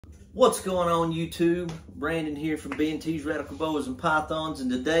What's going on, YouTube? Brandon here from B&T's Radical Boas and Pythons,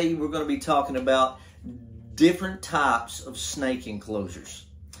 and today we're going to be talking about different types of snake enclosures.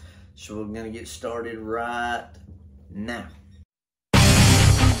 So we're going to get started right now.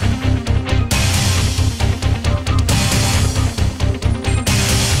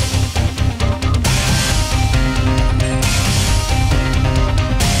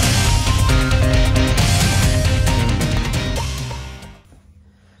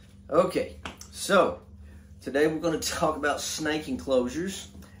 Okay, so today we're going to talk about snake enclosures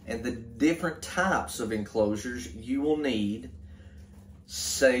and the different types of enclosures you will need.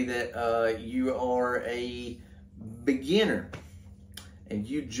 Say that you are a beginner and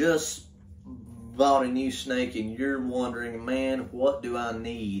you just bought a new snake and you're wondering, man, what do I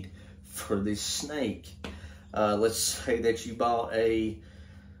need for this snake? Let's say that you bought a,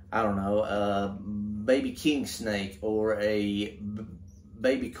 I don't know, a baby king snake or a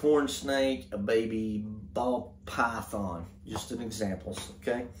baby corn snake, a baby ball python, just an example,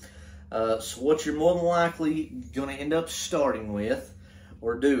 okay? So what you're more than likely going to end up starting with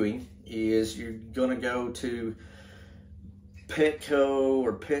or doing is you're going to go to Petco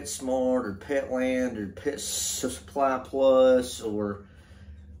or PetSmart or Petland or Pet Supply Plus or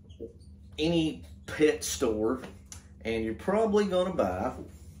any pet store, and you're probably going to buy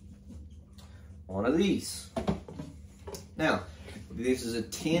one of these. Now, this is a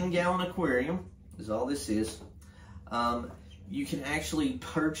 10-gallon aquarium, is all this is. You can actually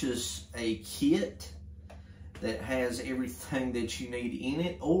purchase a kit that has everything that you need in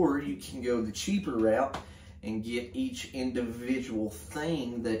it, or you can go the cheaper route and get each individual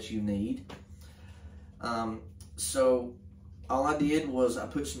thing that you need. So all I did was I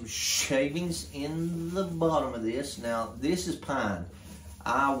put some shavings in the bottom of this. Now, this is pine.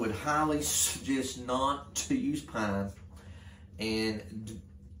 I would highly suggest not to use pine. And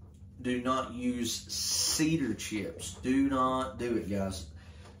do not use cedar chips. Do not do it, guys.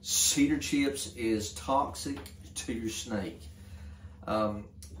 Cedar chips is toxic to your snake.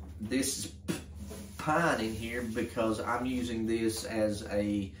 This is pine in here because I'm using this as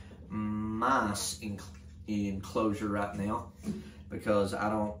a mice enclosure right now because I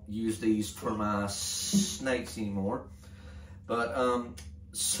don't use these for my snakes anymore. But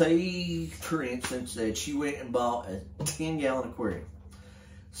say, for instance, that you went and bought a 10-gallon aquarium.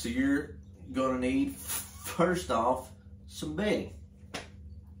 So you're going to need, first off, some bedding.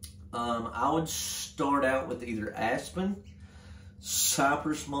 I would start out with either aspen,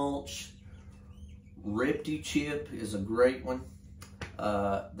 cypress mulch, Reptile chip is a great one.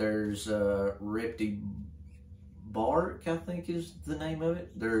 There's Reptile bark, I think is the name of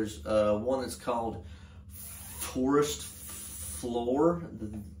it. There's one that's called forest floor.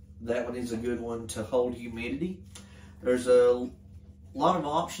 That one is a good one to hold humidity. There's a lot of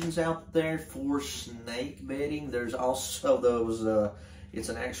options out there for snake bedding. There's also those, it's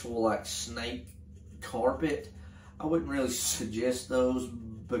an actual like snake carpet. I wouldn't really suggest those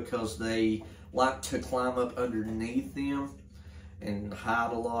because they like to climb up underneath them and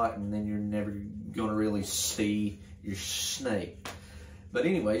hide a lot, and then you're never going to really see your snake. But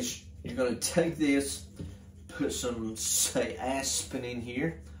anyways, you're going to take this, put some, say, aspen in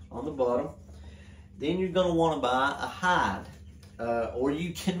here on the bottom. Then you're going to want to buy a hide, or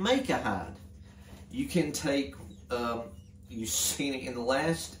you can make a hide. You can take, you've seen it in the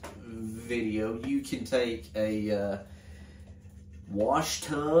last video, you can take a wash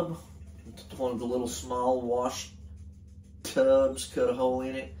tub, one of the little small wash tubs, cut a hole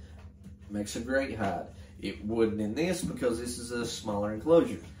in it, makes a great hide. It wouldn't in this because this is a smaller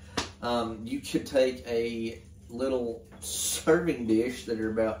enclosure. You could take a little serving dish that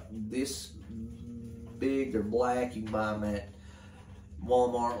are about this big. They're black. You can buy them at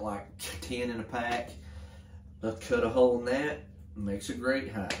Walmart, like 10 in a pack. Cut a hole in that. Makes a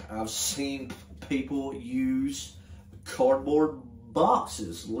great hide. I've seen people use cardboard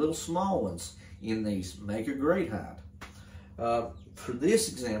boxes, little small ones, in these. Make a great hide. For this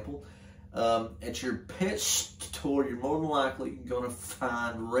example, at your pet store, you're more than likely going to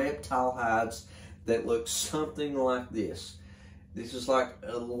find reptile hides that look something like this. This is like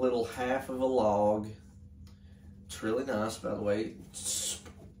a little half of a log. It's really nice, by the way. It's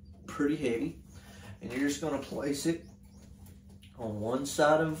pretty heavy. And you're just going to place it on one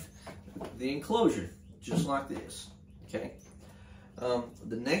side of the enclosure, just like this, okay?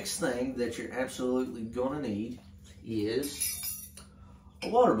 The next thing that you're absolutely going to need is a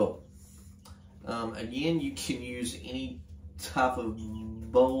water bowl. Again, you can use any type of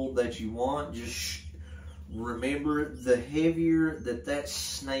bowl that you want. Just remember, the heavier that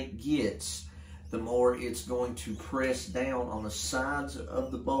snake gets, the more it's going to press down on the sides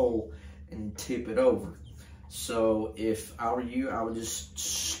of the bowl and tip it over. So if I were you, I would just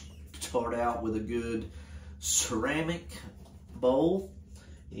start out with a good ceramic bowl.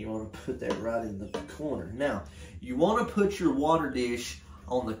 You want to put that right in the corner. Now, you want to put your water dish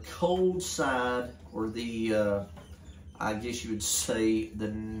on the cold side, or the, I guess you would say, the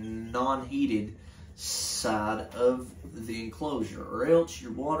non-heated side of the enclosure, or else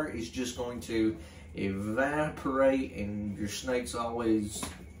your water is just going to evaporate and your snake's always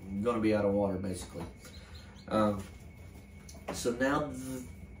going to be out of water, basically. So now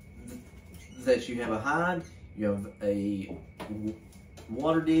that you have a hide, you have a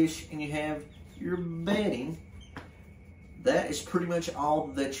water dish, and you have your bedding, that is pretty much all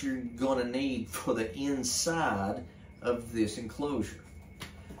that you're going to need for the inside of this enclosure.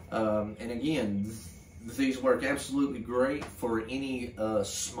 And again, these work absolutely great for any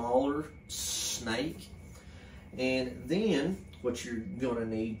smaller snake. And then what you're going to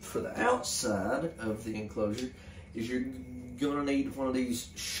need for the outside of the enclosure is you're going to need one of these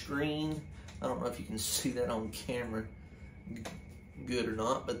screen, I don't know if you can see that on camera good or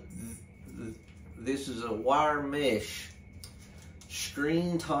not, but this is a wire mesh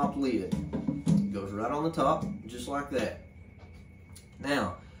screen top lid. It goes right on the top, just like that.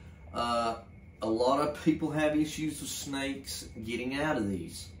 Now, a lot of people have issues with snakes getting out of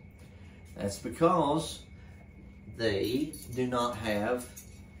these. That's because they do not have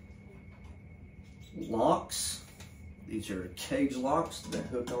locks. These are cage locks that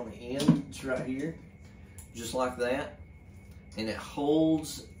hook on the end. It's right here, just like that. And it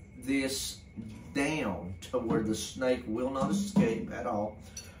holds this down to where the snake will not escape at all.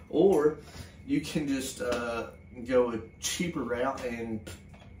 Or you can just go a cheaper route and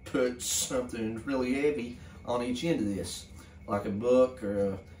put something really heavy on each end of this, like a book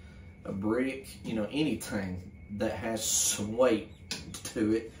or a brick, you know, anything that has some weight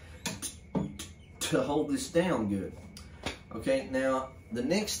to it to hold this down good. Okay, now the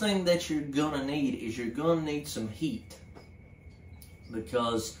next thing that you're gonna need is you're gonna need some heat,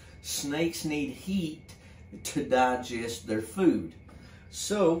 because snakes need heat to digest their food.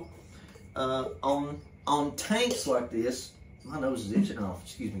 So on tanks like this, my nose is itching off,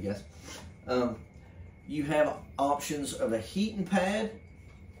 excuse me guys, you have options of a heating pad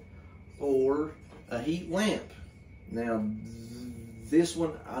or a heat lamp. Now this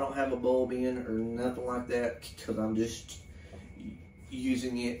one I don't have a bulb in or nothing like that, because I'm just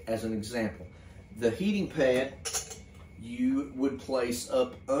using it as an example. The heating pad you would place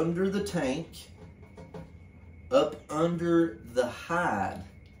up under the tank, up under the hide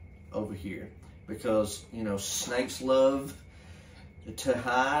over here, because you know snakes love to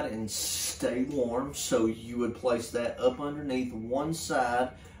hide and stay warm. So you would place that up underneath one side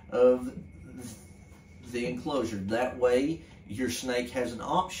of the enclosure. That way your snake has an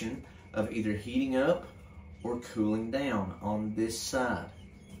option of either heating up or cooling down on this side.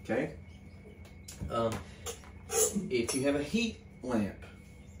 Okay. If you have a heat lamp,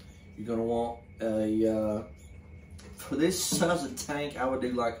 you're gonna want a for this size of tank, I would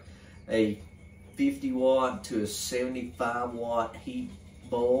do like a 50 watt to a 75 watt heat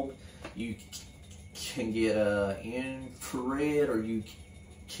bulb. You can get a infrared, or you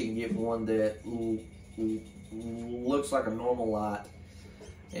can get one that looks like a normal light,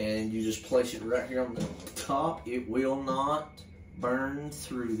 and you just place it right here on the top. It will not burn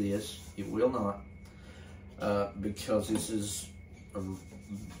through this. It will not, because this is a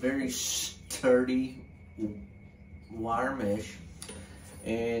very sturdy wire mesh.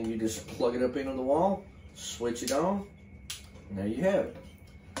 And you just plug it up into the wall, switch it on, and there you have it.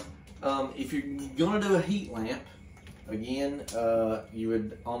 If you're gonna do a heat lamp, again, you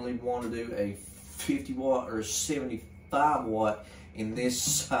would only want to do a 50 watt or a 75 watt in this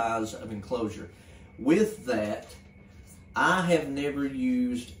size of enclosure. With that, I have never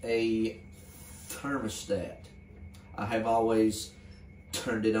used a thermostat. I have always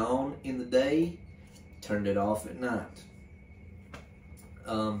turned it on in the day, turned it off at night.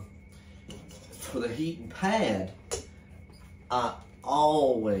 For the heating pad, I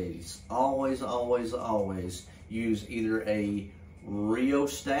always use either a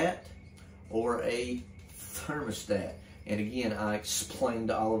rheostat or a thermostat. And again, I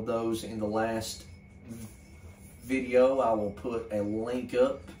explained all of those in the last video. I will put a link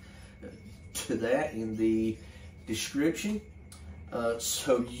up to that in the description.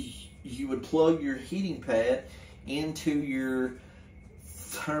 So you would plug your heating pad into your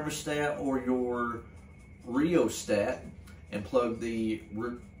thermostat or your rheostat, and plug the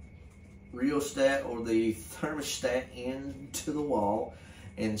rheostat or the thermostat into the wall,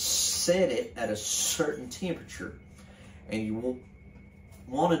 and set it at a certain temperature. And you won't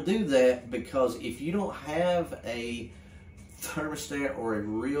want to do that because if you don't have a thermostat or a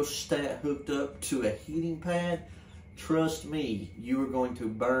real stat hooked up to a heating pad, trust me, you are going to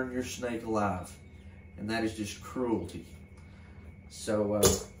burn your snake alive. And that is just cruelty. So,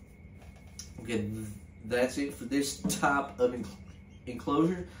 okay, that's it for this type of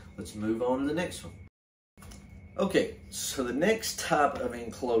enclosure. Let's move on to the next one. Okay, so the next type of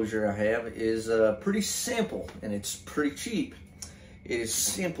enclosure I have is pretty simple and it's pretty cheap. It is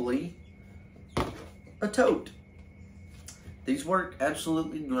simply a tote. These work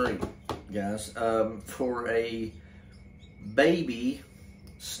absolutely great, guys. For a baby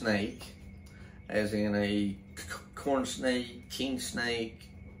snake, as in a corn snake, king snake,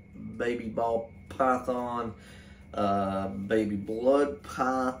 baby ball python, baby blood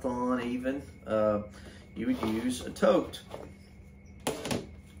python even, you would use a tote.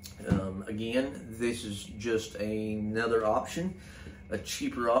 Again, this is just another option, a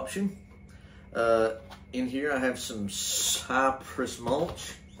cheaper option. In here I have some cypress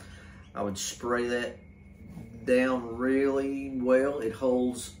mulch. I would spray that down really well. It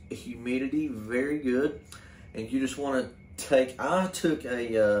holds humidity very good. And you just want to I took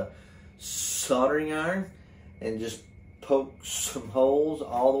a soldering iron and just poked some holes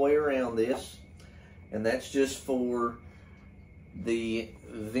all the way around this. And that's just for the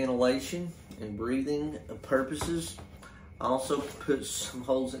ventilation and breathing purposes. I also put some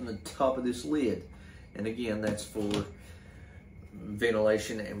holes in the top of this lid. And again, that's for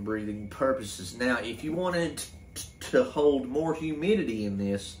ventilation and breathing purposes. Now, if you wanted to hold more humidity in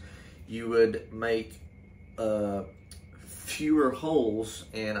this, you would make fewer holes,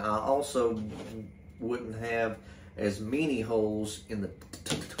 and I also wouldn't have as many holes in the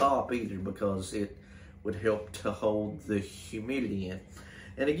top either, because it would help to hold the humidity in.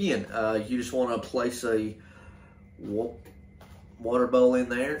 And again, you just want to place a water bowl in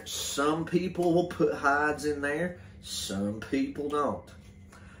there. Some people will put hides in there, some people don't.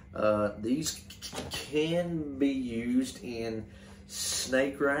 These can be used in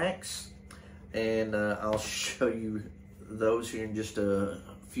snake racks, and I'll show you those here in just a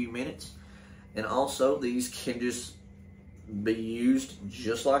few minutes. And also, these can just be used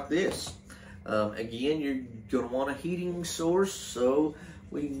just like this. Again, you're going to want a heating source, so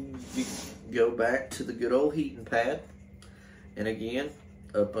we go back to the good old heating pad. And again,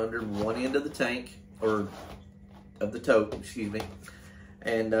 up under one end of the tank, or of the tote, excuse me.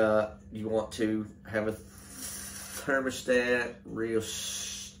 And you want to have a thermostat,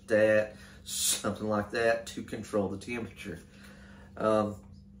 rheostat, something like that to control the temperature.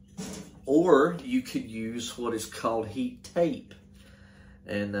 Or you could use what is called heat tape.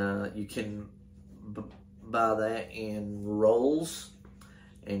 And you can buy that in rolls,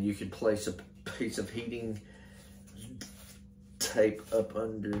 and you could place a piece of heating tape up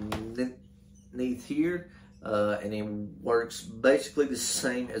underneath here, and it works basically the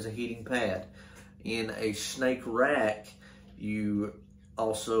same as a heating pad. In a snake rack, you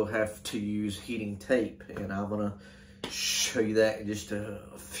also have to use heating tape, and I'm gonna show you that in just a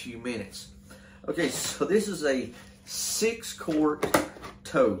few minutes. Okay, so this is a 6-quart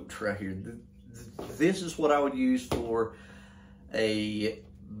tote right here. This is what I would use for a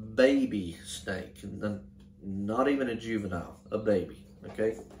baby snake, not even a juvenile, a baby,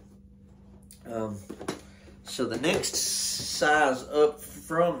 okay? So the next size up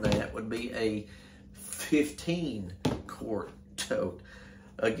from that would be a 15-quart tote.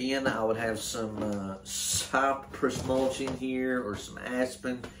 Again, I would have some cypress mulch in here, or some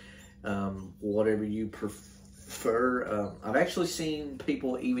aspen, whatever you prefer. I've actually seen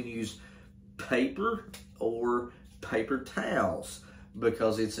people even use paper or paper towels,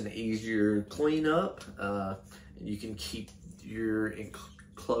 because it's an easier cleanup. You can keep your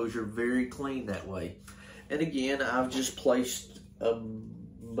enclosure very clean that way. And again, I've just placed a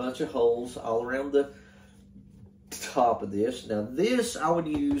bunch of holes all around the top of this. Now this I would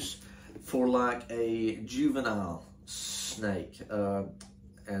use for like a juvenile snake,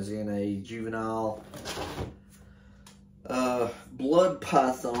 as in a juvenile blood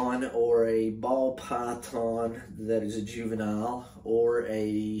python, or a ball python that is a juvenile, or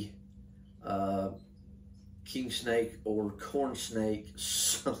a king snake or corn snake,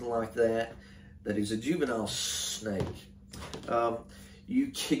 something like that, that is a juvenile snake. You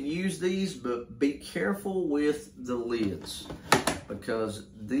can use these, but be careful with the lids, because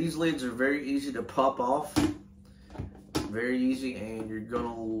these lids are very easy to pop off, very easy, and you're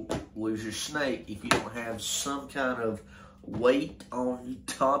gonna lose your snake if you don't have some kind of weight on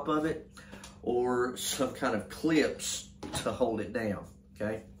top of it, or some kind of clips to hold it down,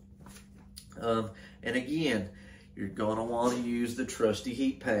 okay? And again, you're gonna wanna use the trusty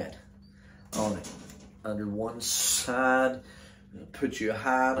heat pad on it. Under one side, put your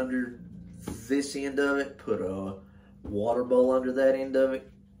hide under this end of it, put a water bowl under that end of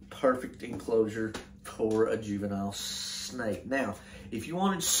it. Perfect enclosure for a juvenile snake. Now, if you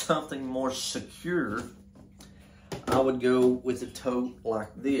wanted something more secure, I would go with a tote like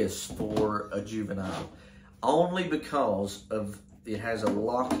this for a juvenile, only because of it has a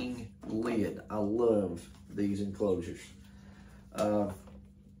locking lid. I love these enclosures,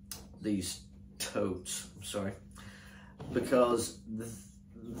 these totes, I'm sorry, because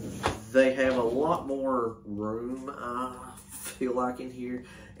they have a lot more room, I feel like, in here.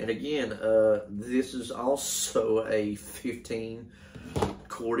 And again, this is also a 15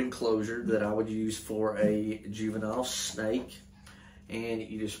 cord enclosure that I would use for a juvenile snake. And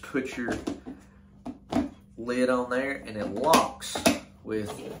you just put your lid on there and it locks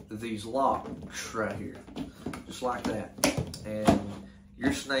with these locks right here, just like that. And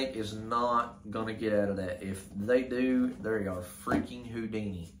your snake is not gonna get out of that. If they do, they are freaking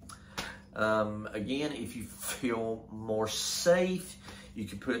Houdini. Again, if you feel more safe, you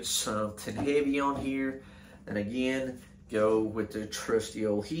can put something heavy on here. And again, go with the trusty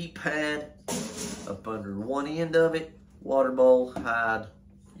old heat pad up under one end of it, water bowl, hide,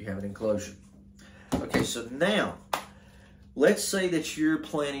 you have an enclosure. Okay, so now, let's say that you're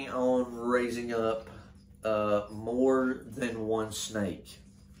planning on raising up more than one snake.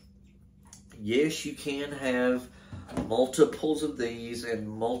 Yes, you can have multiples of these and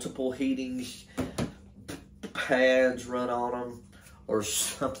multiple heating pads run on them or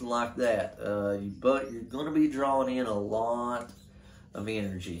something like that. But you're going to be drawing in a lot of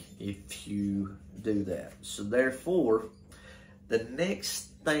energy if you do that. So therefore, the next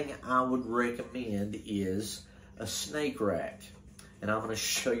thing I would recommend is a snake rack. And I'm going to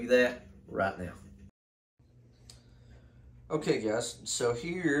show you that right now. Okay guys, so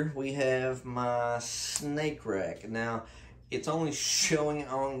here we have my snake rack. Now, it's only showing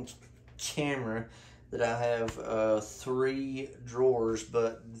on camera that I have 3 drawers,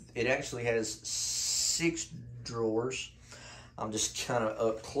 but it actually has 6 drawers. I'm just kind of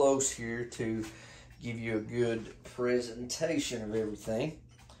up close here to give you a good presentation of everything.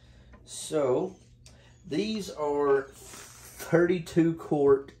 So, these are 32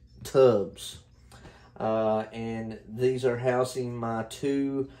 quart tubs. And these are housing my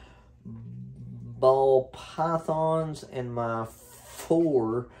 2 ball pythons and my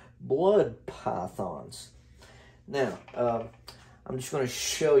 4 blood pythons. Now, I'm just going to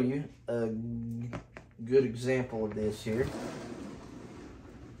show you a good example of this here.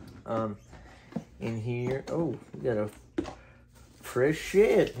 In here, oh, we got a fresh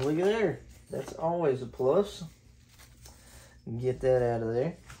shed. Look at there. That's always a plus. Get that out of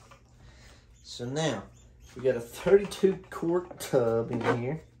there. So now, we got a 32 quart tub in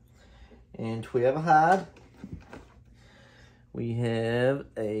here, and we have a hide. We have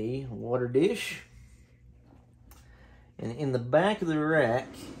a water dish, and in the back of the rack,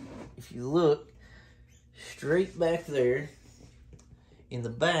 if you look straight back there, in the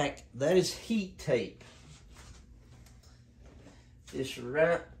back, that is heat tape. This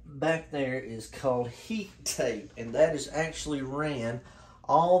right back there is called heat tape, and that is actually ran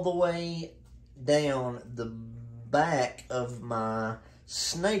all the way down the back of my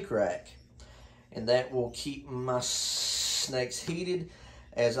snake rack, and that will keep my snakes heated,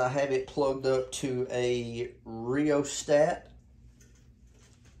 as I have it plugged up to a rheostat.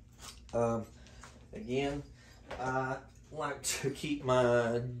 Again, I like to keep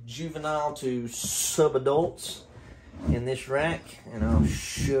my juvenile to sub-adults in this rack, and I'll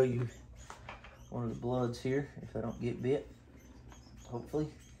show you one of the bloods here if I don't get bit, hopefully.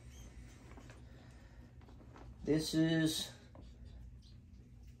 This is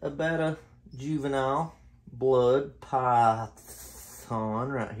about a juvenile blood python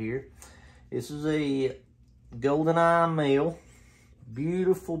right here. This is a golden eye male.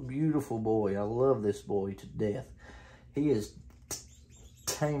 Beautiful, beautiful boy. I love this boy to death. He is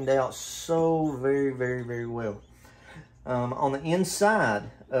tamed out so very, very, very well. On the inside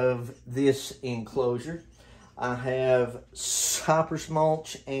of this enclosure, I have cypress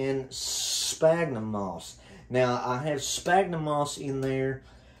mulch and sphagnum moss. Now, I have sphagnum moss in there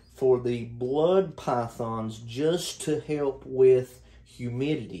for the blood pythons just to help with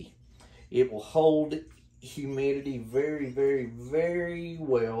humidity. It will hold humidity very, very, very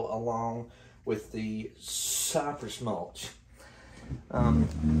well along with the cypress mulch. And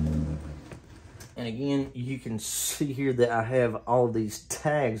again, you can see here that I have all these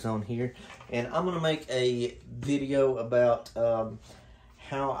tags on here, and I'm going to make a video about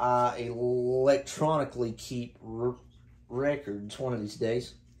how I electronically keep records one of these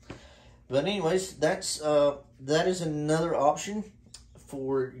days. But anyways, that is another option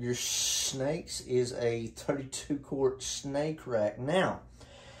for your snakes, is a 32 quart snake rack. Now,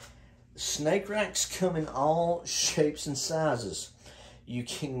 snake racks come in all shapes and sizes. You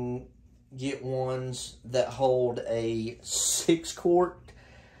can get ones that hold a 6 quart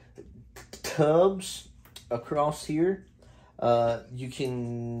tubs across here. You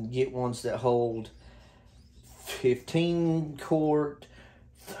can get ones that hold 15 quart,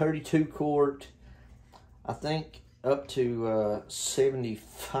 32 quart, I think up to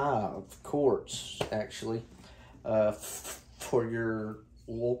 75 quarts actually, for your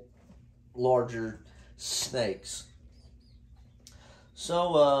larger snakes.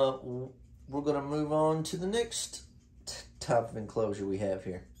 So we're going to move on to the next type of enclosure we have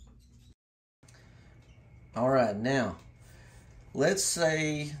here. All right, now let's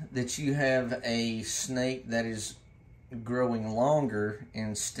say that you have a snake that is growing longer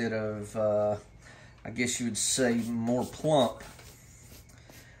instead of, I guess you would say, more plump,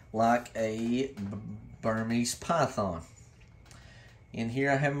 like a Burmese python. In here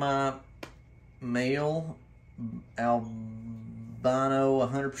I have my male albino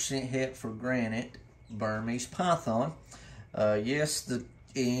 100% het for granite Burmese python. Yes, the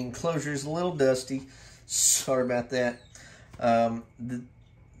enclosure is a little dusty. Sorry about that.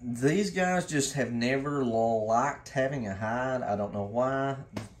 These guys just have never liked having a hide. I don't know why.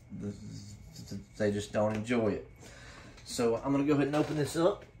 They just don't enjoy it. So I'm going to go ahead and open this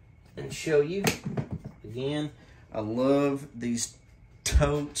up and show you. Again, I love these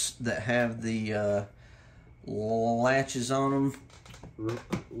totes that have the latches on them.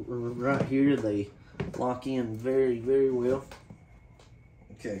 Right here, they lock in very, very well.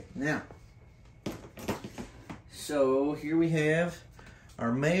 Okay, now, so here we have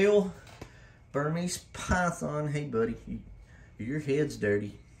our male Burmese python. Hey, buddy, your head's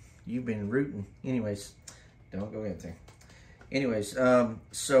dirty. You've been rooting. Anyways, don't go in there. Anyways,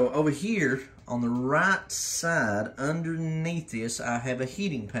 so over here on the right side, underneath this, I have a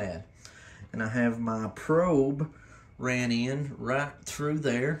heating pad. And I have my probe ran in right through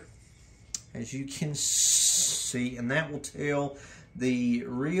there, as you can see. And that will tell the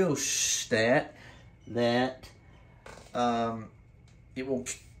rheostat that it will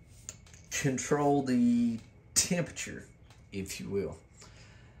control the temperature, if you will.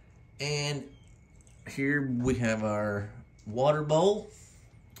 And here we have our water bowl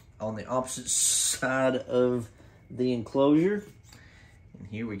on the opposite side of the enclosure. And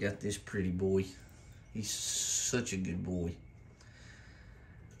here we got this pretty boy. He's such a good boy.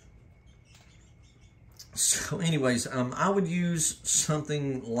 So anyways, I would use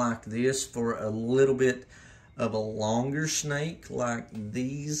something like this for a little bit of a longer snake, like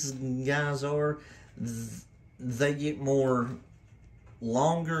these guys are. They get more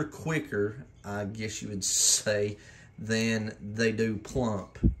longer, quicker, I guess you would say, than they do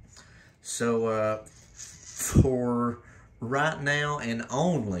plump. So for right now, and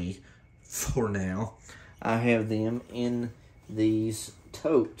only for now, I have them in these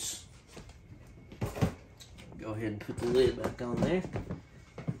totes. Go ahead and put the lid back on there.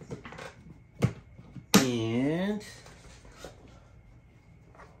 And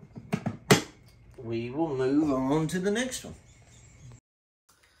we will move on to the next one.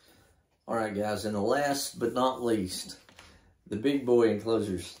 All right, guys, and the last but not least, the big boy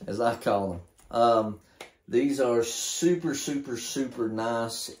enclosures, as I call them. These are super, super, super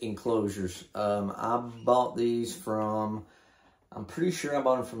nice enclosures. I bought these from, I'm pretty sure I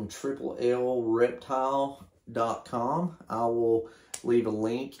bought them from Reptile.com. I will leave a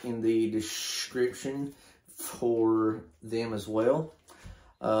link in the description for them as well.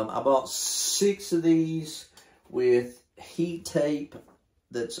 I bought 6 of these with heat tape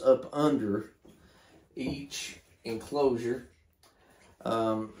that's up under each enclosure.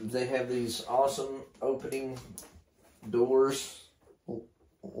 They have these awesome opening doors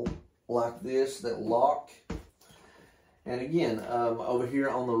like this that lock. And again, over here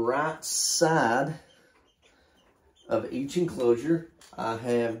on the right side of each enclosure, I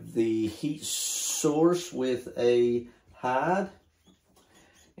have the heat source with a hide.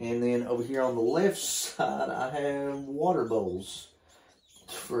 And then over here on the left side, I have water bowls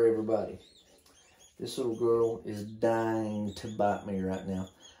for everybody. This little girl is dying to bite me right now.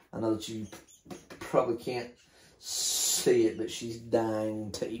 I know that you probably can't see it, but she's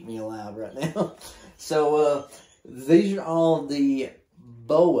dying to eat me alive right now. So these are all the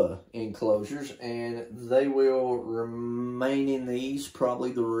boa enclosures, and they will remain in these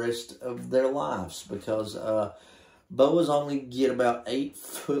probably the rest of their lives, because Boas only get about 8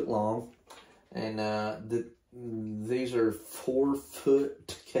 foot long, and these are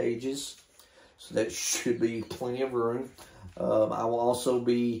 4-foot cages, so that should be plenty of room. I will also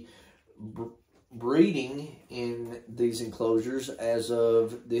be breeding in these enclosures as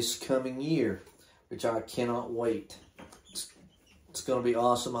of this coming year, which I cannot wait. It's going to be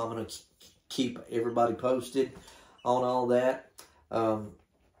awesome. I'm going to keep everybody posted on all that.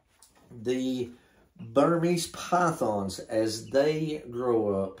 The Burmese pythons, as they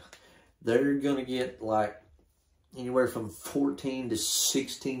grow up, they're going to get like anywhere from 14 to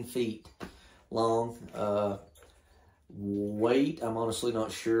 16 feet long. Weight, I'm honestly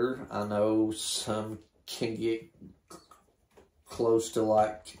not sure. I know some can get close to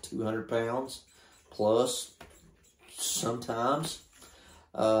like 200 pounds plus sometimes.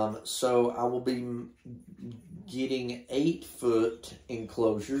 So I will be getting 8-foot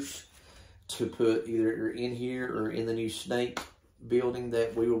enclosures to put either in here or in the new snake building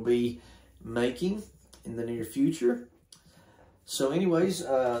that we will be making in the near future. So anyways,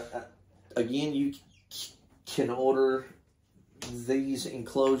 again, you can order these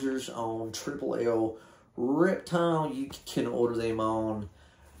enclosures on L Reptile. You can order them on,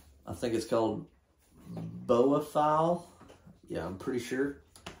 I think it's called Boa. Yeah, I'm pretty sure.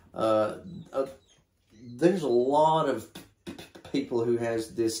 There's a lot of people who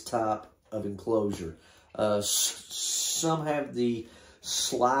has this type of enclosure. Some have the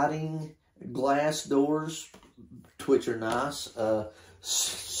sliding glass doors, which are nice.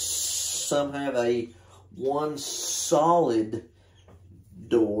 Some have a one solid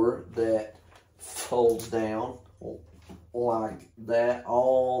door that folds down like that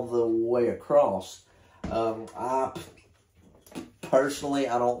all the way across. Personally,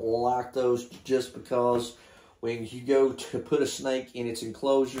 I don't like those, just because when you go to put a snake in its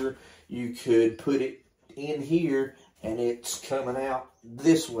enclosure, you could put it in here and it's coming out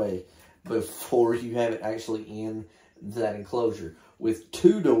this way before you have it actually in that enclosure. With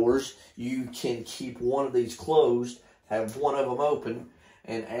 2 doors, you can keep one of these closed, have one of them open,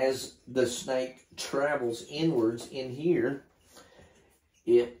 and as the snake travels inwards in here,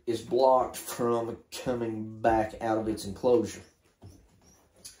 it is blocked from coming back out of its enclosure.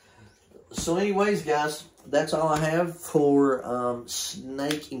 So anyways, guys, that's all I have for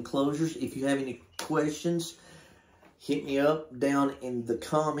snake enclosures. If you have any questions, hit me up down in the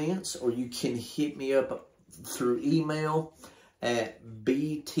comments, or you can hit me up through email at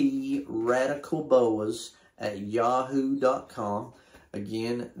btradicalboas@yahoo.com.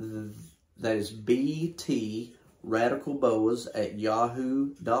 Again, that is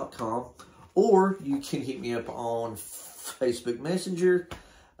btradicalboas@yahoo.com. Or you can hit me up on Facebook Messenger.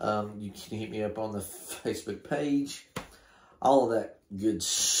 You can hit me up on the Facebook page. All of that good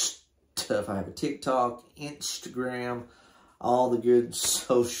stuff. I have a TikTok, Instagram, all the good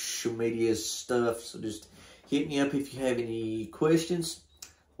social media stuff. So just hit me up if you have any questions.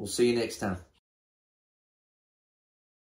 We'll see you next time.